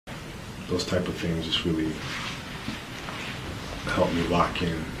those type of things just really help me lock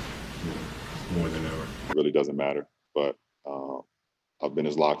in more than ever. It really doesn't matter, but I've been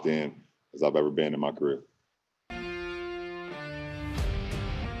as locked in as I've ever been in my career.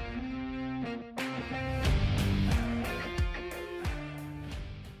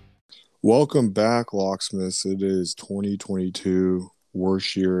 Welcome back, Locksmiths. It is 2022,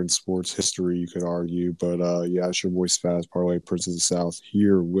 worst year in sports history, you could argue. But yeah, it's your boy Spaz, Parlay Prince of the South,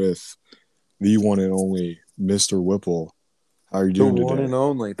 here with the one and only Mr. Whipple. How are you doing today? The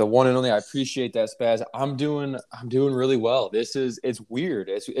one and only. I appreciate that, Spaz. I'm doing really well. It's weird.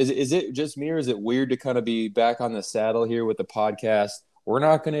 Is it just me, or is it weird to kind of be back on the saddle here with the podcast? We're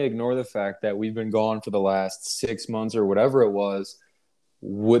not going to ignore the fact that we've been gone for the last 6 months or whatever it was.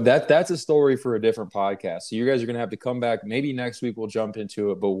 That's a story for a different podcast. So you guys are going to have to come back. Maybe next week we'll jump into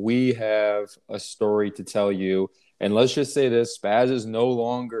it, but we have a story to tell you. And let's just say this, Spaz is no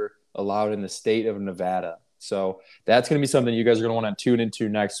longer allowed in the state of Nevada. So that's going to be something you guys are going to want to tune into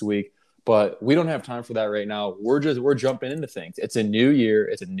next week. But we don't have time for that right now. We're jumping into things. It's a new year.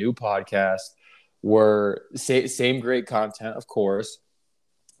 It's a new podcast. Same great content, of course.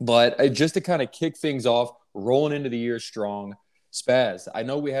 But just to kind of kick things off, rolling into the year strong, Spaz, I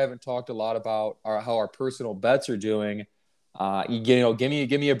know we haven't talked a lot about how our personal bets are doing. Give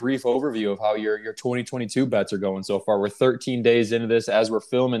me a brief overview of how your 2022 bets are going so far. We're 13 days into this as we're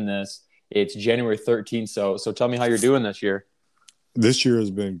filming this. It's January 13th, so tell me how you're doing this year. This year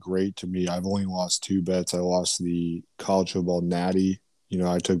has been great to me. I've only lost 2 bets. I lost the college football natty.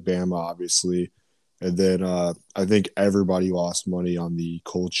 I took Bama, obviously. And then I think everybody lost money on the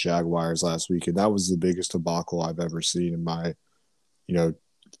Colts Jaguars last week, and that was the biggest debacle I've ever seen in my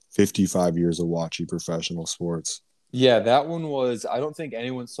 55 years of watching professional sports. Yeah, that one was – I don't think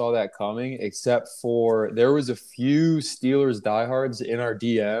anyone saw that coming except for there was a few Steelers diehards in our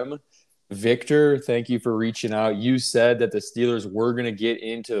DM. Victor, thank you for reaching out. You said that the Steelers were going to get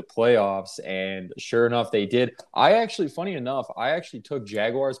into the playoffs, and sure enough, they did. Funny enough, I actually took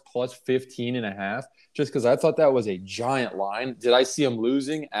Jaguars plus 15.5 just because I thought that was a giant line. Did I see them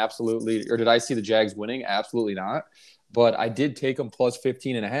losing? Absolutely. Or did I see the Jags winning? Absolutely not. But I did take them plus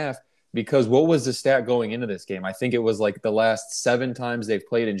 15.5 because what was the stat going into this game? I think it was like the last 7 times they've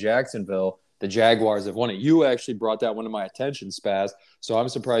played in Jacksonville, the Jaguars have won it. You actually brought that one to my attention, Spaz. So I'm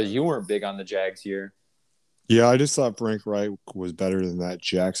surprised you weren't big on the Jags here. Yeah, I just thought Frank Wright was better than that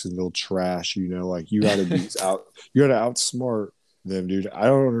Jacksonville trash. You got to you got to outsmart them, dude. I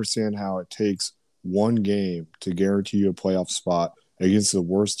don't understand how it takes one game to guarantee you a playoff spot against the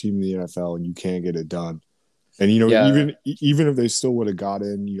worst team in the NFL and you can't get it done. And, even if they still would have got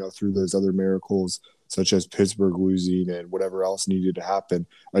in, through those other miracles, such as Pittsburgh losing and whatever else needed to happen,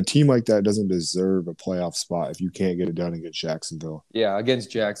 a team like that doesn't deserve a playoff spot if you can't get it done against Jacksonville. Yeah,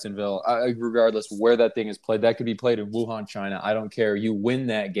 against Jacksonville, regardless of where that thing is played, that could be played in Wuhan, China. I don't care. You win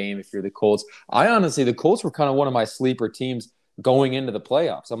that game if you're the Colts. The Colts were kind of one of my sleeper teams going into the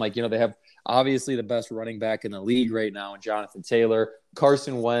playoffs. I'm like, they have obviously the best running back in the league right now, and Jonathan Taylor,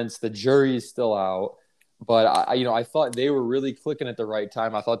 Carson Wentz. The jury is still out. But I thought they were really clicking at the right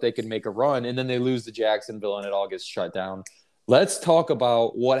time. I thought they could make a run, and then they lose to Jacksonville, and it all gets shut down. Let's talk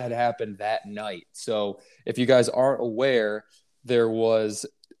about what had happened that night. So, if you guys aren't aware, there was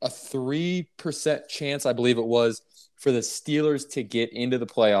a 3% chance, I believe it was, for the Steelers to get into the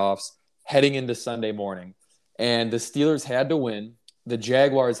playoffs heading into Sunday morning, and the Steelers had to win. The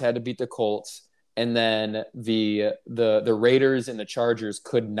Jaguars had to beat the Colts, and then the Raiders and the Chargers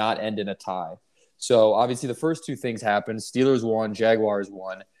could not end in a tie. So, obviously, the first 2 things happened. Steelers won, Jaguars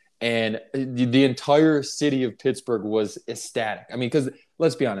won, and the entire city of Pittsburgh was ecstatic. I mean, because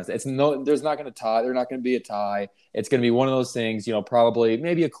let's be honest, there's not going to tie. There's not going to be a tie. It's going to be one of those things, probably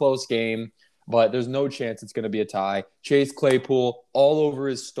maybe a close game, but there's no chance it's going to be a tie. Chase Claypool, all over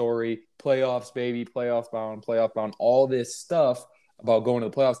his story, playoffs, baby, playoff bound, all this stuff about going to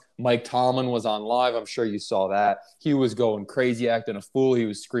the playoffs. Mike Tomlin was on live. I'm sure you saw that. He was going crazy, acting a fool. He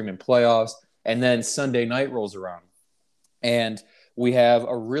was screaming playoffs. And then Sunday night rolls around, and we have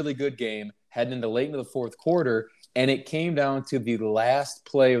a really good game heading into late into the fourth quarter, and it came down to the last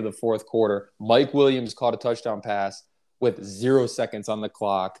play of the fourth quarter. Mike Williams caught a touchdown pass with 0 seconds on the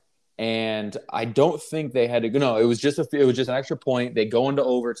clock, and I don't think they had to go. No, it was just an extra point. They go into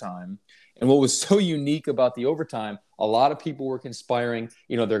overtime, and what was so unique about the overtime, a lot of people were conspiring.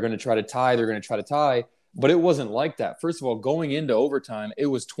 They're going to try to tie. But it wasn't like that. First of all, going into overtime, it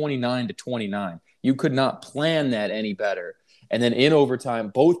was 29-29. You could not plan that any better. And then in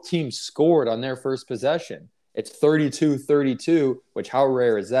overtime, both teams scored on their first possession. It's 32-32, which how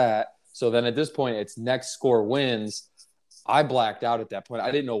rare is that? So then at this point, it's next score wins. I blacked out at that point.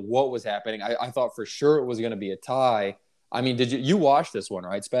 I didn't know what was happening. I thought for sure it was going to be a tie. I mean, did you watch this one,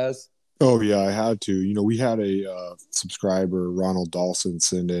 right, Spaz? Oh yeah, I had to. We had a subscriber, Ronald Dawson,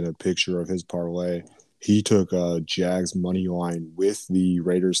 send in a picture of his parlay. He took Jags money line with the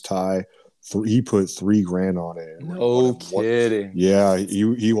Raiders tie. He put $3,000 on it. No kidding. Yeah,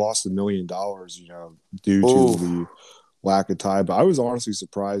 he lost $1 million. Due to the lack of tie. But I was honestly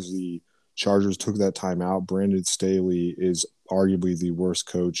surprised the Chargers took that timeout. Brandon Staley is arguably the worst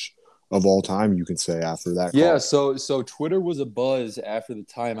coach of all time, you can say, after that Yeah, call. so Twitter was a buzz after the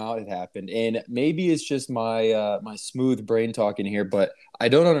timeout had happened, and maybe it's just my smooth brain talking here, but I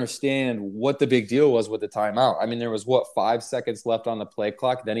don't understand what the big deal was with the timeout. I mean, there was 5 seconds left on the play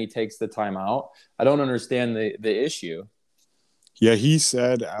clock, then he takes the timeout. I don't understand the issue. Yeah, he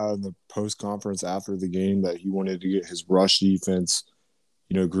said in the post conference after the game that he wanted to get his rush defense,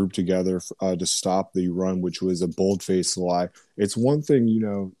 grouped together to stop the run, which was a bold-faced lie. It's one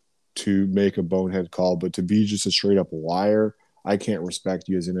thing, to make a bonehead call, but to be just a straight up liar, I can't respect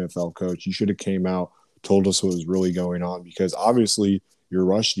you as an NFL coach. You should have came out, told us what was really going on, because obviously your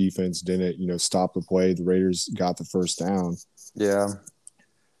rush defense didn't, stop the play. The Raiders got the first down. Yeah.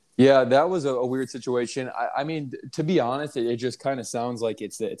 Yeah, that was a weird situation. I mean, to be honest, it just kind of sounds like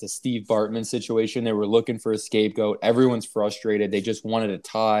it's a Steve Bartman situation. They were looking for a scapegoat. Everyone's frustrated. They just wanted a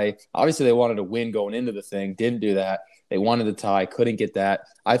tie. Obviously, they wanted to win going into the thing. Didn't do that. They wanted the tie. Couldn't get that.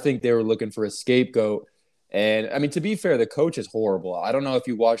 I think they were looking for a scapegoat. And, I mean, to be fair, the coach is horrible. I don't know if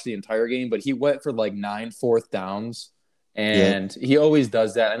you watched the entire game, but he went for like 9 fourth downs. And He always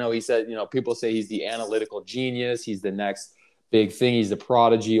does that. I know he said, people say he's the analytical genius. He's the next big thing. He's the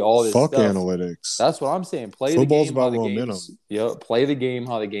prodigy, all this Fuck stuff. analytics. That's what I'm saying. Football's the game about how the momentum. Play the game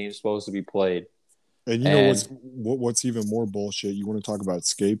how the game's supposed to be played. And what's even more bullshit? You want to talk about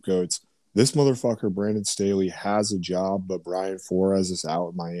scapegoats? This motherfucker, Brandon Staley, has a job, but Brian Flores is out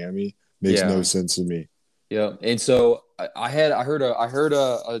in Miami. Makes no sense to me. Yeah, and so I heard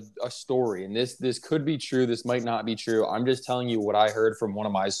a story, and this could be true. This might not be true. I'm just telling you what I heard from one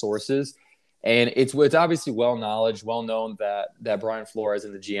of my sources, and it's obviously well known that Brian Flores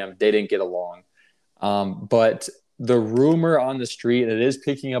and the GM, they didn't get along. But the rumor on the street, and it is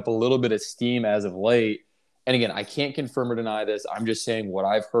picking up a little bit of steam as of late. And again, I can't confirm or deny this. I'm just saying what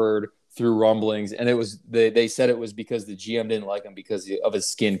I've heard through rumblings, and they said it was because the GM didn't like him because of his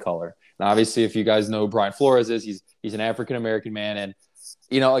skin color. And obviously, if you guys know who Brian Flores is, he's an African American man, and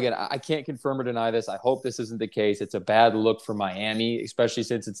again, I can't confirm or deny this. I hope this isn't the case. It's a bad look for Miami, especially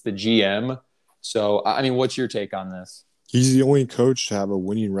since it's the GM. So, I mean, what's your take on this? He's the only coach to have a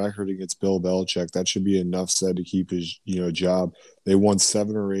winning record against Bill Belichick. That should be enough said to keep his job. They won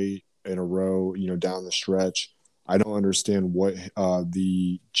 7 or 8 in a row, down the stretch. I don't understand what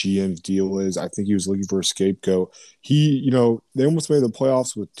the GM's deal is. I think he was looking for a scapegoat. They almost made the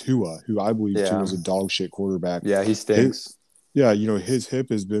playoffs with Tua, who I believe Tua is a dog shit quarterback. Yeah, he stinks. His hip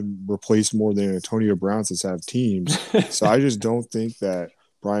has been replaced more than Antonio Brown's has had teams. So I just don't think that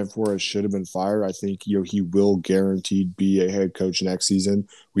Brian Flores should have been fired. I think he will guaranteed be a head coach next season.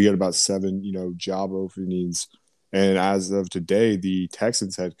 We got about 7 job openings, and as of today, the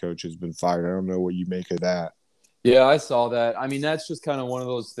Texans head coach has been fired. I don't know what you make of that. Yeah, I saw that. I mean, that's just kind of one of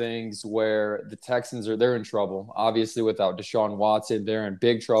those things where the Texans they're in trouble. Obviously, without Deshaun Watson, they're in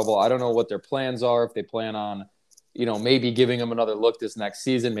big trouble. I don't know what their plans are, if they plan on, maybe giving him another look this next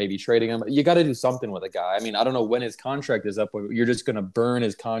season, maybe trading him. You got to do something with a guy. I mean, I don't know when his contract is up, but you're just going to burn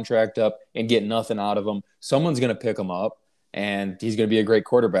his contract up and get nothing out of him. Someone's going to pick him up, and he's going to be a great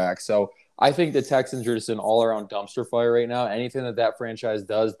quarterback. So I think the Texans are just an all-around dumpster fire right now. Anything that franchise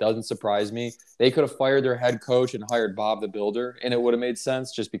does doesn't surprise me. They could have fired their head coach and hired Bob the Builder, and it would have made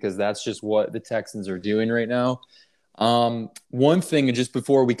sense just because that's just what the Texans are doing right now. One thing, and just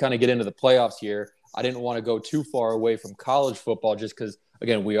before we kind of get into the playoffs here, I didn't want to go too far away from college football just because,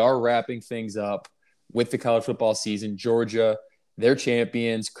 again, we are wrapping things up with the college football season. Georgia, they're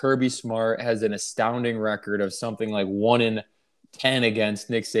champions. Kirby Smart has an astounding record of something like 1-10 against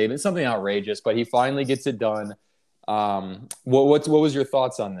Nick Saban, something outrageous, but he finally gets it done. What was your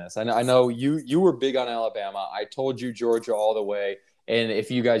thoughts on this? I know you were big on Alabama. I told you Georgia all the way. And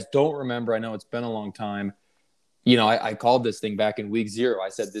if you guys don't remember, I know it's been a long time. I called this thing back in week 0. I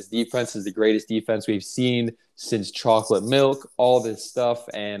said this defense is the greatest defense we've seen since chocolate milk, all this stuff.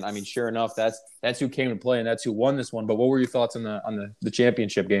 And I mean, sure enough, that's who came to play and that's who won this one. But what were your thoughts on the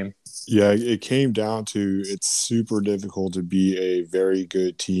championship game? Yeah, it came down to it's super difficult to be a very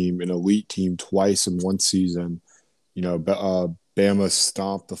good team, an elite team twice in one season. Bama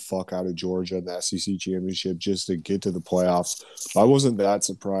stomped the fuck out of Georgia in the SEC championship just to get to the playoffs. I wasn't that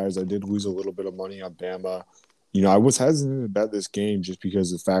surprised. I did lose a little bit of money on Bama. I was hesitant to bet this game just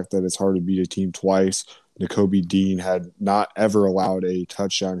because of the fact that it's hard to beat a team twice. Nakobe Dean had not ever allowed a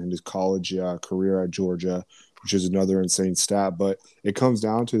touchdown in his college career at Georgia, which is another insane stat. But it comes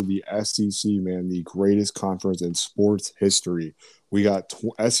down to the SEC, man, the greatest conference in sports history. We got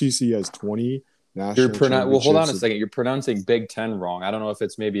SEC has 20 national Well, hold on a championships. second. You're pronouncing Big Ten wrong. I don't know if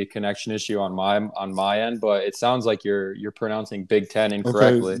it's maybe a connection issue on my end, but it sounds like you're pronouncing Big Ten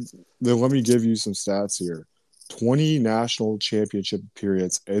incorrectly. Okay, then let me give you some stats here. 20 national championship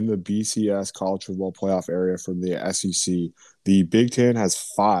periods in the BCS college football playoff area from the SEC. The Big Ten has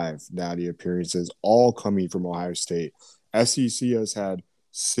 5 natty appearances, all coming from Ohio State. SEC has had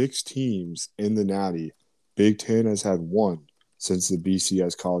 6 teams in the natty. Big Ten has had 1 since the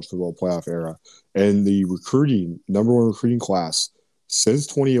BCS college football playoff era. And the number 1 recruiting class, since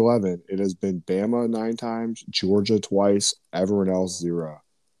 2011, it has been Bama 9 times, Georgia twice, everyone else 0.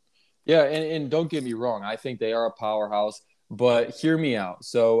 Yeah, and don't get me wrong. I think they are a powerhouse, but hear me out.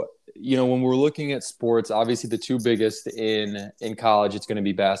 So, when we're looking at sports, obviously the 2 biggest in college, it's going to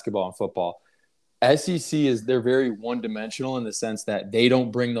be basketball and football. SEC they're very one-dimensional in the sense that they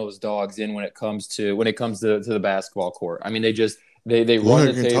don't bring those dogs in when it comes to the basketball court. I mean, they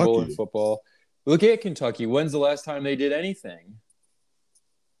run the table in football. Look at Kentucky. When's the last time they did anything?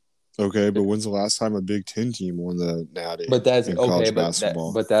 Okay, but when's the last time a Big Ten team won the Natty? But that's in okay. college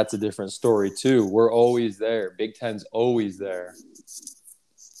basketball? But that's a different story too. We're always there. Big Ten's always there.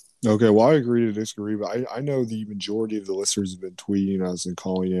 Okay, well, I agree to disagree, but I know the majority of the listeners have been tweeting us and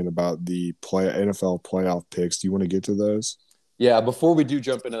calling in about the NFL playoff picks. Do you want to get to those? Yeah, before we do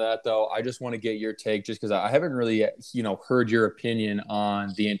jump into that, though, I just want to get your take just because I haven't really, heard your opinion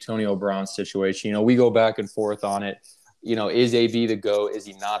on the Antonio Brown situation. We go back and forth on it. Is AB the GOAT? Is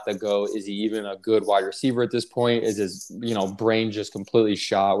he not the GOAT? Is he even a good wide receiver at this point? Is his, brain just completely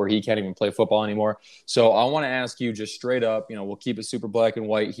shot where he can't even play football anymore? So I want to ask you just straight up, we'll keep it super black and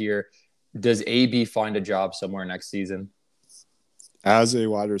white here. Does AB find a job somewhere next season? As a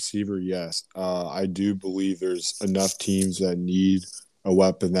wide receiver, yes. I do believe there's enough teams that need a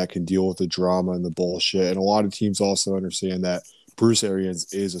weapon that can deal with the drama and the bullshit. And a lot of teams also understand that Bruce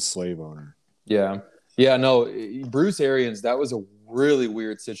Arians is a slave owner. Yeah. Yeah, no, Bruce Arians, that was a really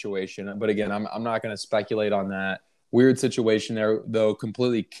weird situation. But again, I'm not going to speculate on that. Weird situation there, though,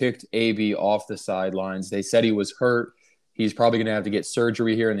 completely kicked AB off the sidelines. They said he was hurt. He's probably going to have to get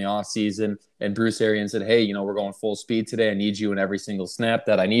surgery here in the offseason. And Bruce Arians said, hey, we're going full speed today. I need you in every single snap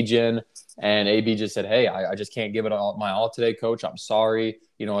that I need you in. And AB just said, hey, I just can't give it my all today, coach. I'm sorry.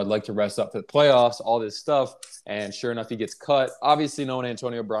 I'd like to rest up for the playoffs, all this stuff. And sure enough, he gets cut. Obviously, knowing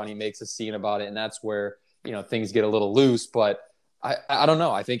Antonio Brown, he makes a scene about it. And that's where, things get a little loose. But I don't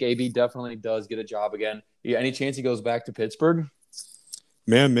know. I think AB definitely does get a job again. Any chance he goes back to Pittsburgh?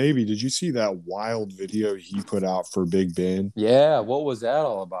 Man, maybe. Did you see that wild video he put out for Big Ben? Yeah. What was that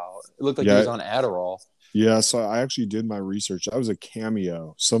all about? It looked like he was on Adderall. Yeah, so I actually did my research. That was a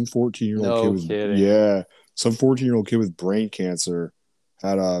cameo. Some 14-year-old kidding. Yeah, some 14-year-old kid with brain cancer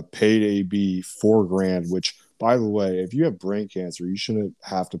had paid AB $4,000. Which, by the way, if you have brain cancer, you shouldn't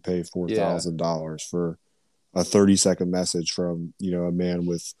have to pay $4,000 for a 30-second message from a man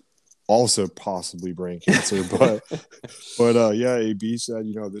with also possibly brain cancer. But yeah, AB said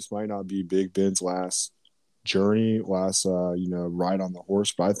this might not be Big Ben's last journey, last ride on the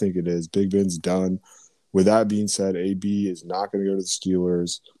horse, but I think it is. Big Ben's done. With that being said, AB is not going to go to the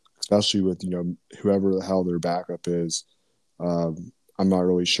Steelers, especially with whoever the hell their backup is. I'm not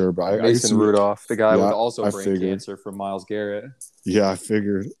really sure, but Mason Rudolph, the guy with also brain figured. cancer from Myles Garrett. Yeah, I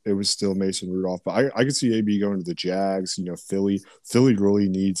figured it was still Mason Rudolph, but I could see AB going to the Jags. Philly really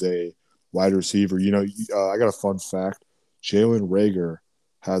needs a wide receiver. I got a fun fact: Jalen Reagor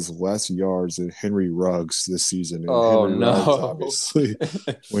has less yards than Henry Ruggs this season. And Henry Ruggs obviously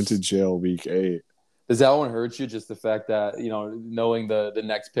went to jail week 8. Does that one hurt you? Just the fact that, knowing the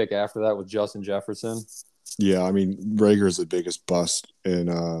next pick after that was Justin Jefferson? Yeah, I mean, Rager is the biggest bust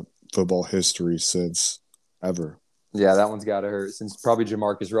in football history since ever. Yeah, that one's got to hurt since probably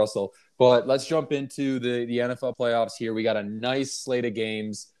Jamarcus Russell. But let's jump into the NFL playoffs here. We got a nice slate of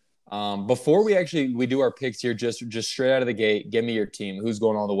games. Before we do our picks here, just straight out of the gate, give me your team. Who's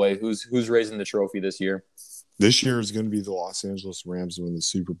going all the way? Who's raising the trophy this year? This year is going to be the Los Angeles Rams win the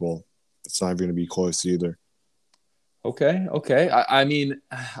Super Bowl. It's not going to be close either. Okay. I mean,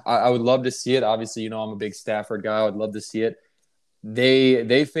 I would love to see it. Obviously, I'm a big Stafford guy. I would love to see it.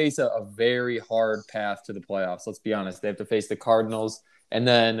 They face a very hard path to the playoffs. Let's be honest. They have to face the Cardinals and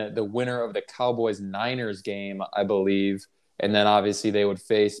then the winner of the Cowboys-Niners game, I believe. And then obviously they would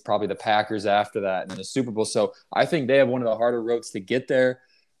face probably the Packers after that in the Super Bowl. So I think they have one of the harder roads to get there.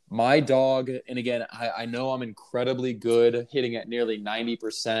 my dog, and again, I know I'm incredibly good hitting at nearly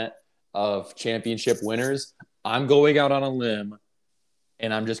 90% of championship winners. I'm going out on a limb,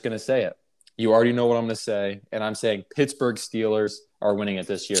 and I'm just going to say it. You already know what I'm going to say, and I'm saying Pittsburgh Steelers are winning it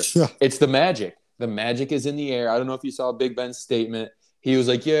this year. It's the magic. The magic is in the air. I don't know if you saw Big Ben's statement. He was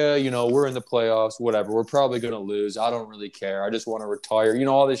like, yeah, we're in the playoffs, whatever. We're probably going to lose. I don't really care. I just want to retire.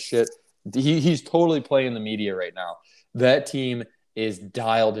 All this shit. He's totally playing the media right now. That team is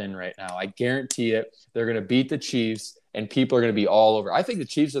dialed in right now. I guarantee it. They're going to beat the Chiefs, and people are going to be all over. I think the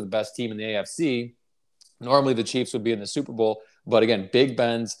Chiefs are the best team in the AFC. Normally, the Chiefs would be in the Super Bowl. But again, Big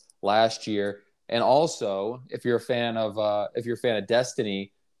Ben's last year. And also, if you're a fan of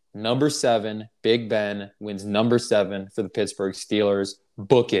Destiny, number 7, Big Ben wins number 7 for the Pittsburgh Steelers.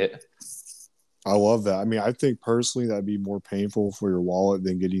 Book it. I love that. I mean, I think personally that'd be more painful for your wallet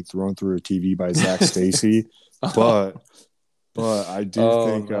than getting thrown through a TV by Zach Stacy. But I do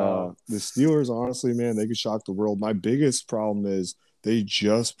think the Steelers, honestly, man, they could shock the world. My biggest problem is they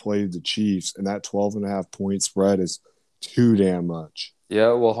just played the Chiefs, and that 12.5-point spread is too damn much.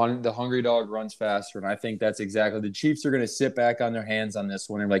 Yeah, well, the hungry dog runs faster, and I think that's exactly – the Chiefs are going to sit back on their hands on this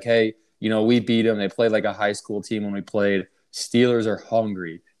one. They're like, hey, we beat them. They played like a high school team when we played. Steelers are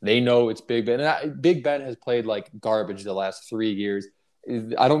hungry. They know it's Big Ben. And Big Ben has played like garbage the last 3 years.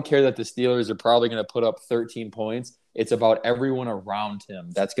 I don't care that the Steelers are probably going to put up 13 points. It's about everyone around him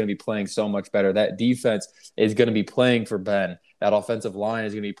that's going to be playing so much better. That defense is going to be playing for Ben. That offensive line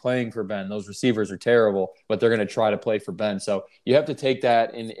is going to be playing for Ben. Those receivers are terrible, but they're going to try to play for Ben. So you have to take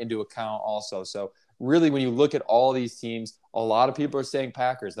that into account also. So really, when you look at all these teams, a lot of people are saying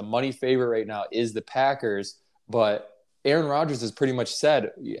Packers. The money favorite right now is the Packers, but Aaron Rodgers has pretty much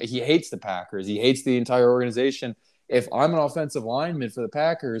said he hates the Packers. He hates the entire organization. If I'm an offensive lineman for the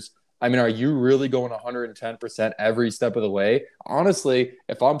Packers, I mean, are you really going 110% every step of the way? Honestly,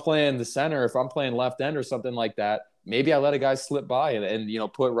 if I'm playing the center, if I'm playing left end or something like that, maybe I let a guy slip by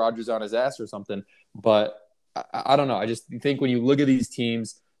and put Rodgers on his ass or something. But I don't know. I just think when you look at these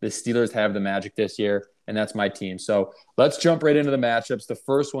teams, the Steelers have the magic this year, and that's my team. So let's jump right into the matchups. The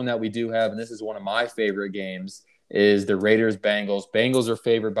first one that we do have, and this is one of my favorite games, is the Raiders-Bengals. Bengals are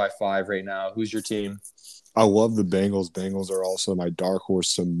favored by 5 right now. Who's your team? I love the Bengals. Bengals are also my dark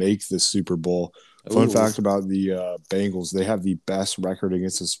horse to make the Super Bowl. Fun fact about the Bengals, they have the best record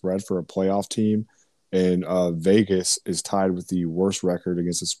against the spread for a playoff team. And Vegas is tied with the worst record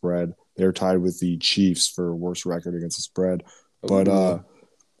against the spread. They're tied with the Chiefs for worst record against the spread. But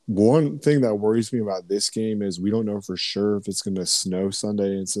one thing that worries me about this game is we don't know for sure if it's going to snow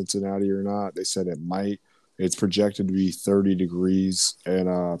Sunday in Cincinnati or not. They said it might. It's projected to be 30 degrees and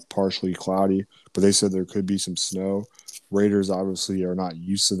partially cloudy, but they said there could be some snow. Raiders obviously are not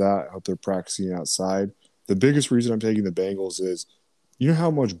used to that. I hope they're practicing outside. The biggest reason I'm taking the Bengals is, you know how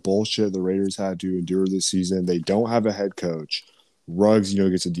much bullshit the Raiders had to endure this season? They don't have a head coach. Ruggs,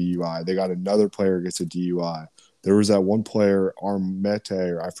 gets a DUI. They got another player gets a DUI. There was that one player, Armette,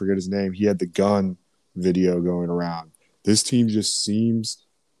 or I forget his name. He had the gun video going around. This team just seems,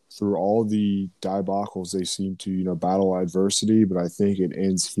 through all the debacles, they seem to, battle adversity, but I think it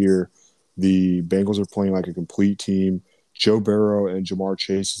ends here. The Bengals are playing like a complete team. Joe Burrow and Jamar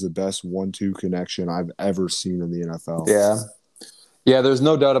Chase is the best 1-2 connection I've ever seen in the NFL. Yeah, there's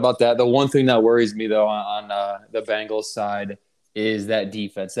no doubt about that. The one thing that worries me, though, on the Bengals side is that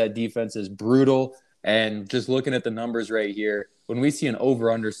defense. That defense is brutal. And just looking at the numbers right here, when we see an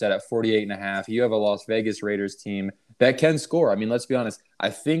over-under set at 48.5, you have a Las Vegas Raiders team that can score. I mean, let's be honest. I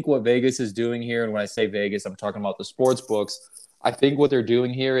think what Vegas is doing here, and when I say Vegas, I'm talking about the sports books. I think what they're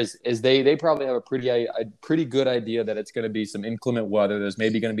doing here is they probably have a pretty good idea that it's going to be some inclement weather. There's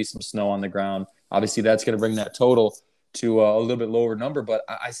maybe going to be some snow on the ground. Obviously, that's going to bring that total to a little bit lower number, but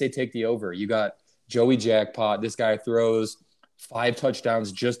I say take the over. You got Joey Jackpot. This guy throws 5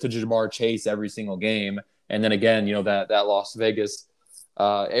 touchdowns just to Jamar Chase every single game. And then again, that Las Vegas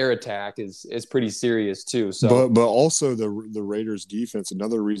air attack is pretty serious too. So, but also the Raiders defense,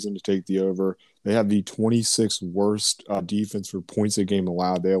 another reason to take the over. They have the 26th worst defense for points a game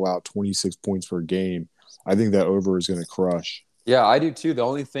allowed. They allow 26 points per game. I think that over is going to crush. Yeah, I do too. The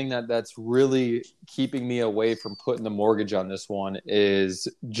only thing that's really keeping me away from putting the mortgage on this one is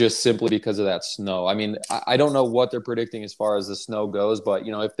just simply because of that snow. I mean, I don't know what they're predicting as far as the snow goes, but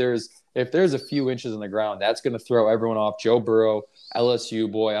if there's a few inches on the ground, that's going to throw everyone off. Joe Burrow, LSU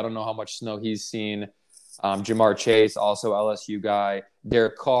boy, I don't know how much snow he's seen. Jamar Chase, also LSU guy.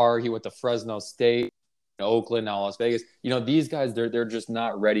 Derek Carr, he went to Fresno State, Oakland, now Las Vegas. These guys, they're just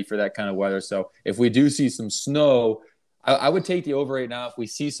not ready for that kind of weather. So if we do see some snow, I would take the over right now. If we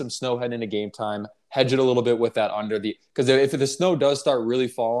see some snow heading into game time, hedge it a little bit with that under because if the snow does start really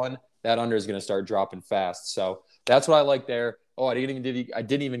falling, that under is going to start dropping fast. So that's what I like there. Oh, I didn't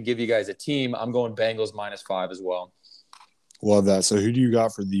even give you guys a team. I'm going Bengals -5 as well. Love that. So who do you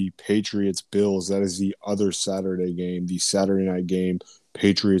got for the Patriots Bills? That is the other Saturday game, the Saturday night game.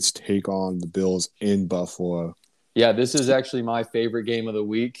 Patriots take on the Bills in Buffalo. Yeah, this is actually my favorite game of the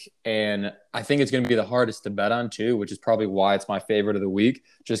week, and I think it's going to be the hardest to bet on too, which is probably why it's my favorite of the week.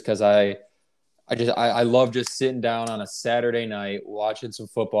 Just because I love just sitting down on a Saturday night, watching some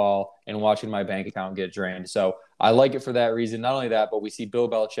football, and watching my bank account get drained. So I like it for that reason. Not only that, but we see Bill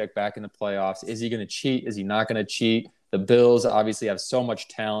Belichick back in the playoffs. Is he going to cheat? Is he not going to cheat? The Bills obviously have so much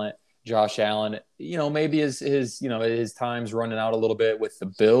talent. Josh Allen, maybe his time's running out a little bit with the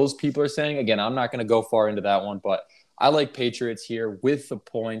Bills, people are saying. Again, I'm not going to go far into that one, but I like Patriots here with the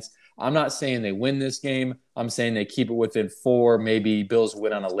points. I'm not saying they win this game. I'm saying they keep it within 4. Maybe Bills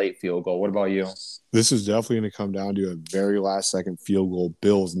win on a late field goal. What about you? This is definitely going to come down to a very last-second field goal.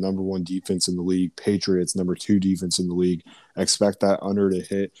 Bills, number 1 defense in the league. Patriots, number 2 defense in the league. Expect that under to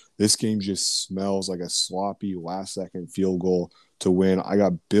hit. This game just smells like a sloppy last-second field goal to win. I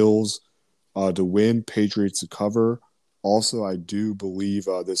got Bills to win, Patriots to cover. Also, I do believe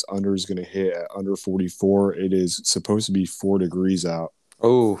this under is going to hit at under 44. It is supposed to be 4 degrees out.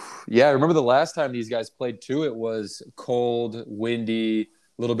 Oh, yeah. I remember the last time these guys played too, it was cold, windy, a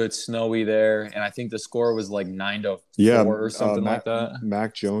little bit snowy there. And I think the score was like 9-4 or something like that.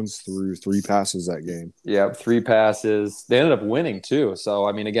 Mac Jones threw 3 passes that game. Yeah, 3 passes. They ended up winning too. So,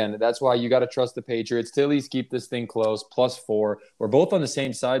 I mean, again, that's why you got to trust the Patriots to at least keep this thing close, +4. We're both on the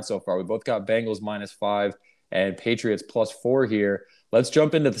same side so far. We both got Bengals -5 and Patriots +4 here. Let's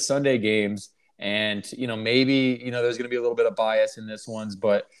jump into the Sunday games. And, maybe, there's going to be a little bit of bias in this ones,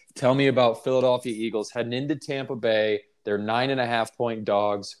 but tell me about Philadelphia Eagles heading into Tampa Bay. They're 9.5-point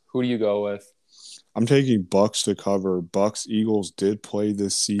dogs. Who do you go with? I'm taking Bucks to cover. Bucks Eagles did play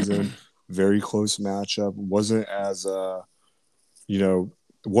this season. Very close matchup. Wasn't as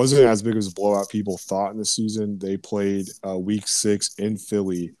big as a blowout people thought in the season. They played week 6 in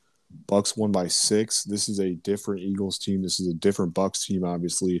Philly. Bucks won by 6. This is a different Eagles team. This is a different Bucks team,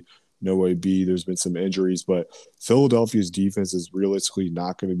 obviously. No AB. There's been some injuries, but Philadelphia's defense is realistically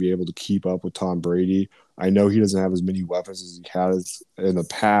not going to be able to keep up with Tom Brady. I know he doesn't have as many weapons as he has in the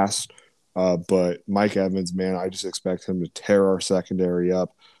past, but Mike Evans, man, I just expect him to tear our secondary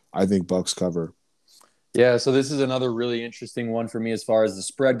up. I think Bucks cover. Yeah, so this is another really interesting one for me as far as the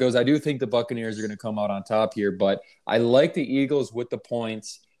spread goes. I do think the Buccaneers are going to come out on top here, but I like the Eagles with the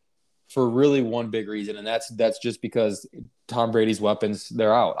points for really one big reason, and that's just because Tom Brady's weapons,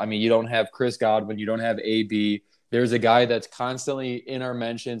 they're out. I mean, you don't have Chris Godwin, you don't have AB. There's a guy that's constantly in our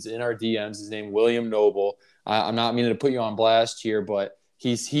mentions, in our DMs. His name William Noble. I'm not meaning to put you on blast here, but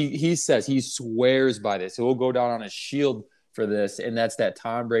he swears by this. He will go down on a shield for this, and that's that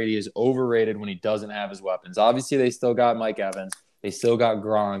Tom Brady is overrated when he doesn't have his weapons. Obviously, they still got Mike Evans. They still got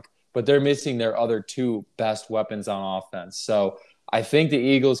Gronk, but they're missing their other 2 best weapons on offense. So I think the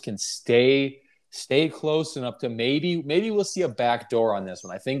Eagles can stay close enough to maybe we'll see a backdoor on this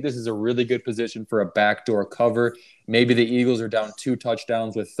one. I think this is a really good position for a backdoor cover. Maybe the Eagles are down 2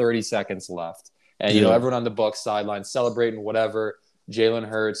 touchdowns with 30 seconds left. And, everyone on the Bucs sideline celebrating whatever. Jalen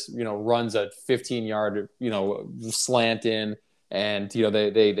Hurts, runs a 15-yard, slant in, and,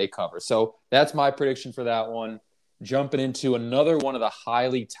 they cover. So that's my prediction for that one. Jumping into another one of the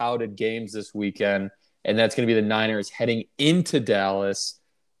highly touted games this weekend, and that's going to be the Niners heading into Dallas.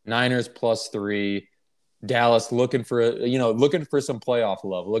 Niners +3. Dallas looking for some playoff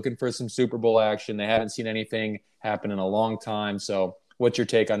love, looking for some Super Bowl action. They haven't seen anything happen in a long time. So what's your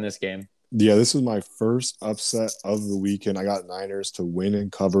take on this game? Yeah, this is my first upset of the weekend. I got Niners to win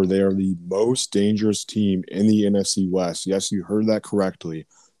and cover. They are the most dangerous team in the NFC West. Yes, you heard that correctly.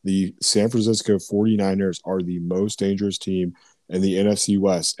 The San Francisco 49ers are the most dangerous team in the NFC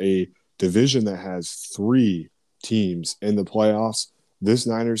West, a division that has 3 teams in the playoffs. This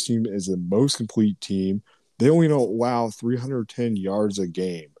Niners team is the most complete team. They only don't allow 310 yards a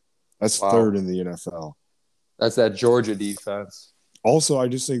game. That's third in the NFL. That's that Georgia defense. Also, I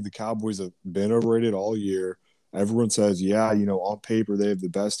just think the Cowboys have been overrated all year. Everyone says, on paper, they have the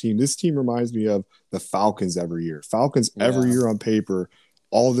best team. This team reminds me of the Falcons every year. Every year on paper,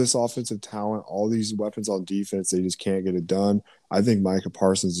 all this offensive talent, all these weapons on defense, they just can't get it done. I think Micah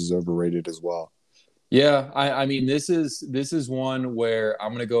Parsons is overrated as well. Yeah, I mean, this is one where I'm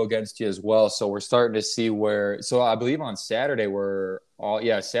going to go against you as well. So we're starting to see so I believe on Saturday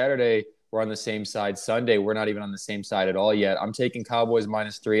Saturday we're on the same side. Sunday, we're not even on the same side at all yet. I'm taking Cowboys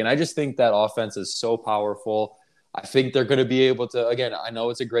 -3, and I just think that offense is so powerful. I think they're going to be able to, again, I know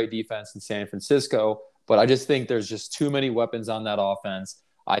it's a great defense in San Francisco, but I just think there's just too many weapons on that offense.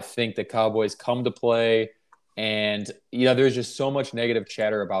 I think the Cowboys come to play, and, there's just so much negative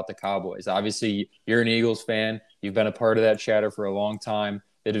chatter about the Cowboys. Obviously, you're an Eagles fan. You've been a part of that chatter for a long time.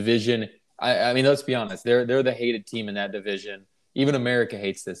 The division, I mean, let's be honest, they're the hated team in that division. Even America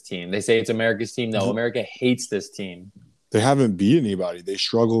hates this team. They say it's America's team. No, America hates this team. They haven't beat anybody. They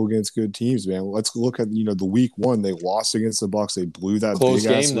struggle against good teams, man. Let's look at the week one. They lost against the Bucs. They blew that Close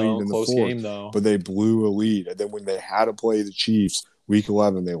big ass game, lead though. in the Close fourth, game, though. but they blew a lead. And then when they had to play the Chiefs, week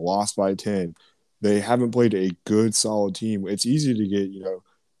 11, they lost by 10. They haven't played a good, solid team. It's easy to get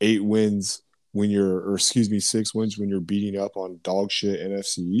 8 wins or 6 wins when you're beating up on dog shit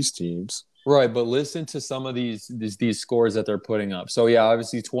NFC East teams. Right, but listen to some of these scores that they're putting up. So yeah,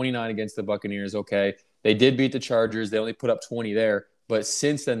 obviously 29 against the Buccaneers. Okay, they did beat the Chargers. They only put up 20 there, but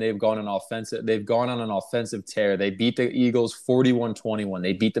since then they've gone on an offensive tear. They beat the Eagles 41-21.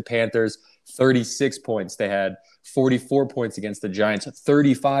 They beat the Panthers 36 points. They had 44 points against the Giants,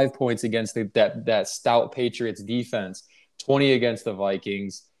 35 points against that stout Patriots defense, 20 against the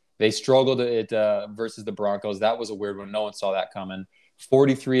Vikings. They struggled versus the Broncos. That was a weird one. No one saw that coming.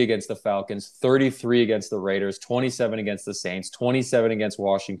 43 against the Falcons, 33 against the Raiders, 27 against the Saints, 27 against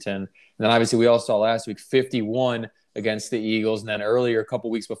Washington. And then obviously we all saw last week 51 against the Eagles. And then earlier, a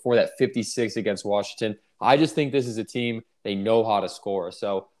couple weeks before that, 56 against Washington. I just think this is a team, they know how to score.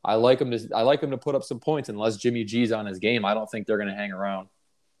 So I like them to put up some points. Unless Jimmy G's on his game, I don't think they're going to hang around.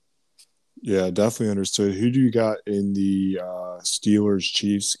 Yeah, definitely understood. Who do you got in the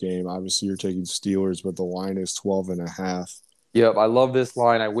Steelers-Chiefs game? Obviously, you're taking Steelers, but the line is 12.5. Yep, I love this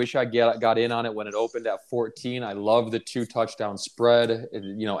line. I wish I got in on it when it opened at 14. I love the 2-touchdown spread.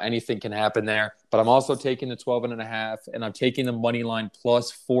 Anything can happen there. But I'm also taking the 12.5, and I'm taking the money line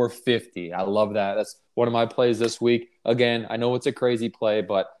plus 450. I love that. That's one of my plays this week. Again, I know it's a crazy play,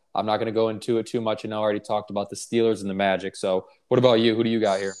 but I'm not going to go into it too much. I know I already talked about the Steelers and the Magic. So what about you? Who do you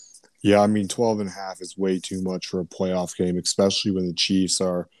got here? Yeah, I mean, 12.5 is way too much for a playoff game, especially when the Chiefs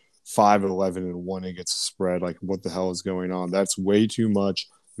are 5-11-1 against the spread. Like, what the hell is going on? That's way too much.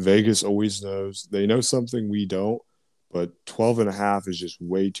 Vegas always knows. They know something we don't, but 12.5 is just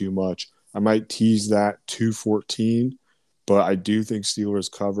way too much. I might tease that to 14, but I do think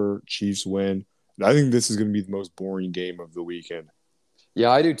Steelers cover, Chiefs win. I think this is going to be the most boring game of the weekend.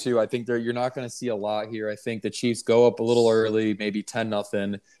 Yeah, I do too. I think you're not going to see a lot here. I think the Chiefs go up a little early, maybe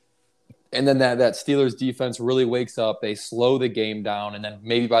 10-0. And then that Steelers defense really wakes up. They slow the game down. And then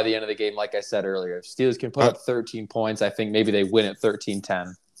maybe by the end of the game, like I said earlier, if Steelers can put up 13 points, I think maybe they win at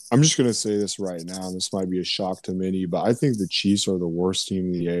 13-10. I'm just going to say this right now, and this might be a shock to many, but I think the Chiefs are the worst team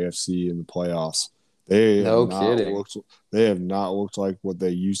in the AFC in the playoffs. They have not looked like what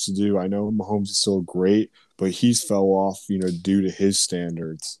they used to do. I know Mahomes is still great, but he's fell off, due to his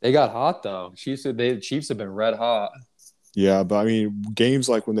standards. They got hot, though. Chiefs have been red hot. Yeah, but I mean, games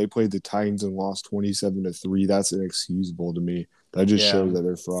like when they played the Titans and lost 27-3, that's inexcusable to me. That just shows that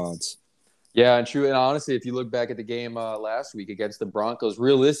they're frauds. Yeah, and true. And honestly, if you look back at the game last week against the Broncos,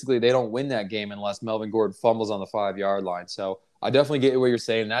 realistically, they don't win that game unless Melvin Gordon fumbles on the 5-yard line. So I definitely get what you're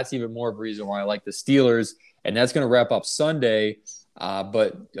saying. That's even more of a reason why I like the Steelers, and that's going to wrap up Sunday.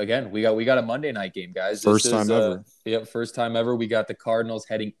 But again, we got a Monday night game, guys. First time ever. Yep, first time ever. We got the Cardinals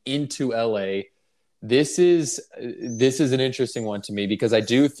heading into LA. This is an interesting one to me because I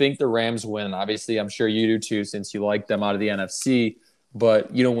do think the Rams win. Obviously, I'm sure you do too, since you like them out of the NFC.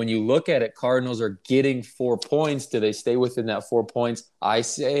 But when you look at it, Cardinals are getting 4 points. Do they stay within that 4 points? I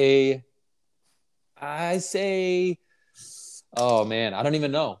say, oh man, I don't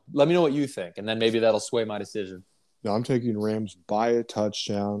even know. Let me know what you think, and then maybe that'll sway my decision. No, I'm taking Rams by a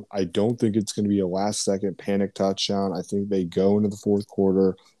touchdown. I don't think it's going to be a last-second panic touchdown. I think they go into the fourth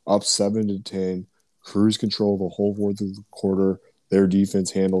quarter up 7-10. Cruise control the whole fourth quarter. Their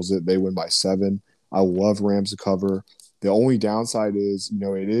defense handles it. They win by 7. I love Rams to cover. The only downside is,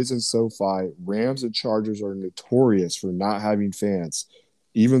 it is in SoFi. Rams and Chargers are notorious for not having fans.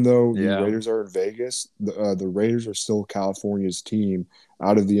 Even though the Raiders are in Vegas, the Raiders are still California's team.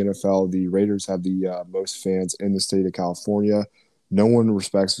 Out of the NFL, the Raiders have the most fans in the state of California. No one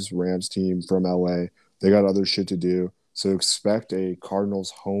respects this Rams team from LA. They got other shit to do. So expect a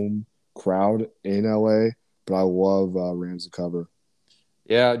Cardinals home crowd in LA, but I love Rams to cover.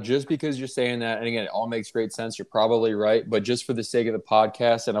 Yeah, just because you're saying that, and again, it all makes great sense. You're probably right, but just for the sake of the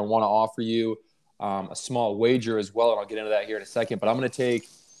podcast, and I want to offer you a small wager as well, and I'll get into that here in a second. But I'm going to take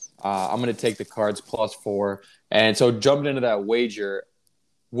the Cards plus 4, and so jumping into that wager,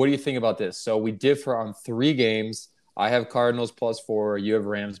 what do you think about this? So we differ on 3 games. I have Cardinals +4. You have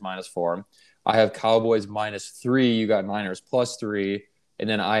Rams -4. I have Cowboys -3. You got Niners +3. And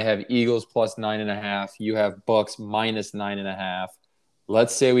then I have Eagles +9.5. You have Bucks -9.5.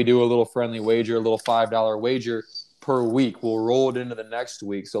 Let's say we do a little friendly wager, a little $5 wager per week. We'll roll it into the next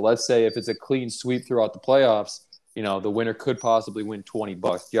week. So let's say if it's a clean sweep throughout the playoffs, the winner could possibly win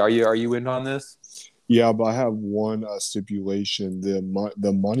 $20. Are you in on this? Yeah, but I have one stipulation: the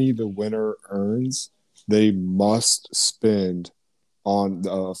money the winner earns, they must spend on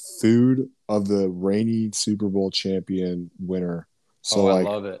the food of the reigning Super Bowl champion winner. So I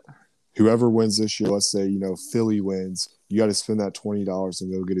love it. Whoever wins this year, let's say Philly wins, you got to spend that $20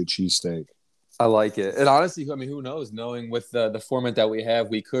 and go get a cheesesteak. I like it. And honestly, I mean, who knows? Knowing with the format that we have,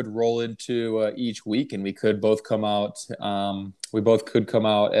 we could roll into each week, and we could both come out. We both could come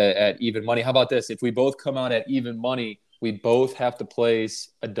out at even money. How about this? If we both come out at even money, we both have to place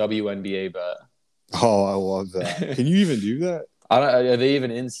a WNBA bet. Oh, I love that. Can you even do that? Are they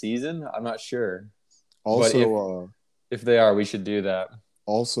even in season? I'm not sure. Also, if they are, we should do that.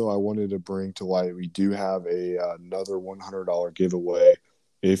 Also, I wanted to bring to light, we do have another $100 giveaway.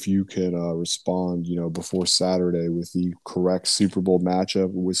 If you can respond, before Saturday with the correct Super Bowl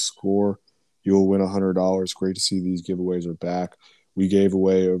matchup with score, you'll win $100. Great to see these giveaways are back. We gave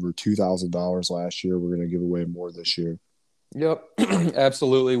away over $2,000 last year. We're going to give away more this year. Yep,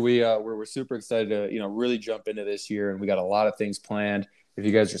 absolutely. We're super excited to really jump into this year, and we got a lot of things planned. If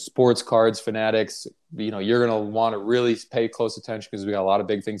you guys are sports cards fanatics, you're going to want to really pay close attention because we got a lot of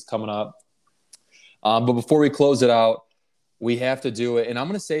big things coming up. But before we close it out, we have to do it. And I'm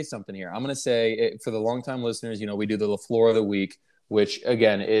going to say something here. I'm going to say for the longtime listeners, we do the LaFleur of the week, which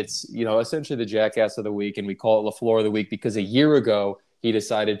again, it's, essentially the jackass of the week. And we call it LaFleur of the week because a year ago, he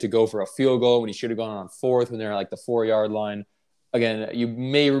decided to go for a field goal when he should have gone on fourth when they're at the 4-yard line. Again, you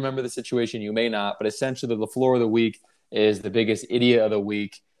may remember the situation, you may not, but essentially the LaFleur of the week is the biggest idiot of the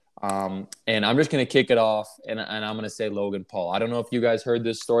week. And I'm just going to kick it off and I'm going to say Logan Paul. I don't know if you guys heard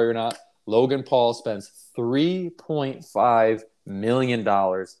this story or not. Logan Paul spends $3.5 million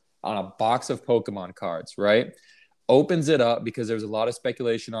on a box of Pokemon cards, right? Opens it up because there's a lot of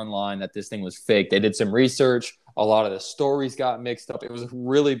speculation online that this thing was fake. They did some research. A lot of the stories got mixed up. It was a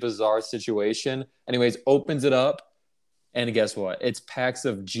really bizarre situation. Anyways, opens it up, and guess what? It's packs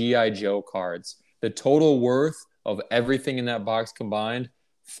of G.I. Joe cards. The total worth of everything in that box combined,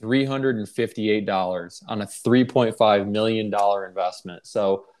 $358 on a $3.5 million investment.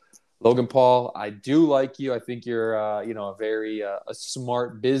 So, Logan Paul, I do like you. I think you're, a very a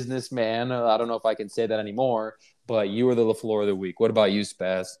smart businessman. I don't know if I can say that anymore, but you are the LaFleur of the week. What about you,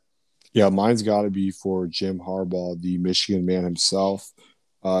 Spaz? Yeah, mine's got to be for Jim Harbaugh, the Michigan man himself.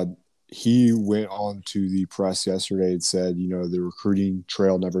 He went on to the press yesterday and said, the recruiting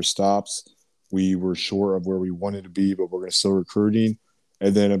trail never stops. We were short of where we wanted to be, but we're going to still recruiting.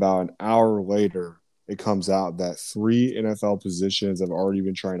 And then about an hour later, it comes out that 3 NFL positions have already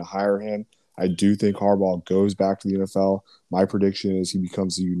been trying to hire him. I do think Harbaugh goes back to the NFL. My prediction is he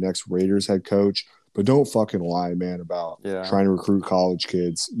becomes the next Raiders head coach. But don't fucking lie, man, about trying to recruit college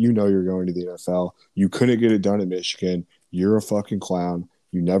kids. You're going to the NFL. You couldn't get it done at Michigan. You're a fucking clown.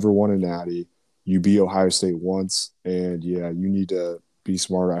 You never won a natty. You beat Ohio State once. And, yeah, you need to be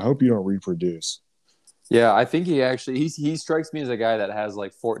smarter. I hope you don't reproduce. Yeah, I think he strikes me as a guy that has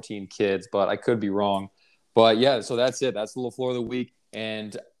like 14 kids, but I could be wrong. But yeah, so that's it. That's the LaFleur of the week.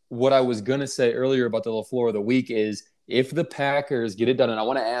 And what I was going to say earlier about the LaFleur of the week is if the Packers get it done, and I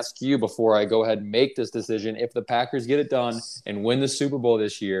want to ask you before I go ahead and make this decision, if the Packers get it done and win the Super Bowl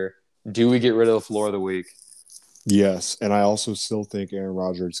this year, do we get rid of the LaFleur of the week? Yes, and I also still think Aaron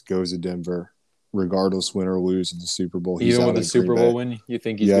Rodgers goes to Denver. Regardless, win or lose in the Super Bowl, he's even out with the Super Bowl win, you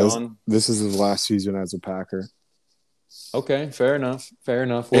think he's gone? This is his last season as a Packer. Okay, fair enough.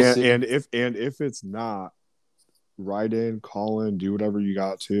 We'll see. And if it's not, write in, call in, do whatever you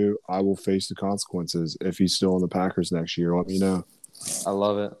got to. I will face the consequences if he's still in the Packers next year. Let me know. I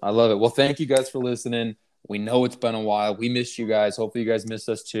love it. Well, thank you guys for listening. We know it's been a while. We missed you guys. Hopefully, you guys missed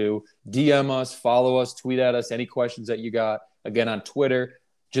us too. DM us, follow us, tweet at us. Any questions that you got? Again on Twitter.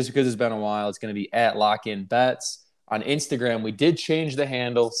 Just because it's been a while, it's going to be at LockInBets. On Instagram, we did change the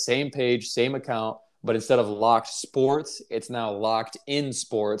handle, same page, same account, but instead of Locked Sports, it's now Locked In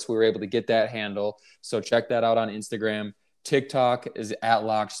Sports. We were able to get that handle, so check that out on Instagram. TikTok is at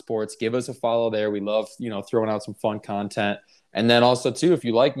Locked Sports. Give us a follow there. We love, throwing out some fun content. And then also, too, if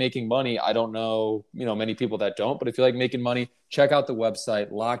you like making money, I don't know, many people that don't, but if you like making money, check out the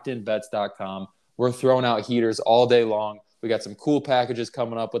website, lockedinbets.com. We're throwing out heaters all day long. We got some cool packages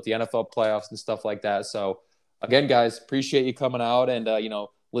coming up with the NFL playoffs and stuff like that. So, again, guys, appreciate you coming out and,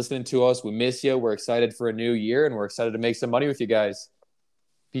 listening to us. We miss you. We're excited for a new year, and we're excited to make some money with you guys.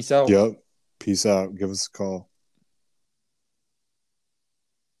 Peace out. Yep. Peace out. Give us a call.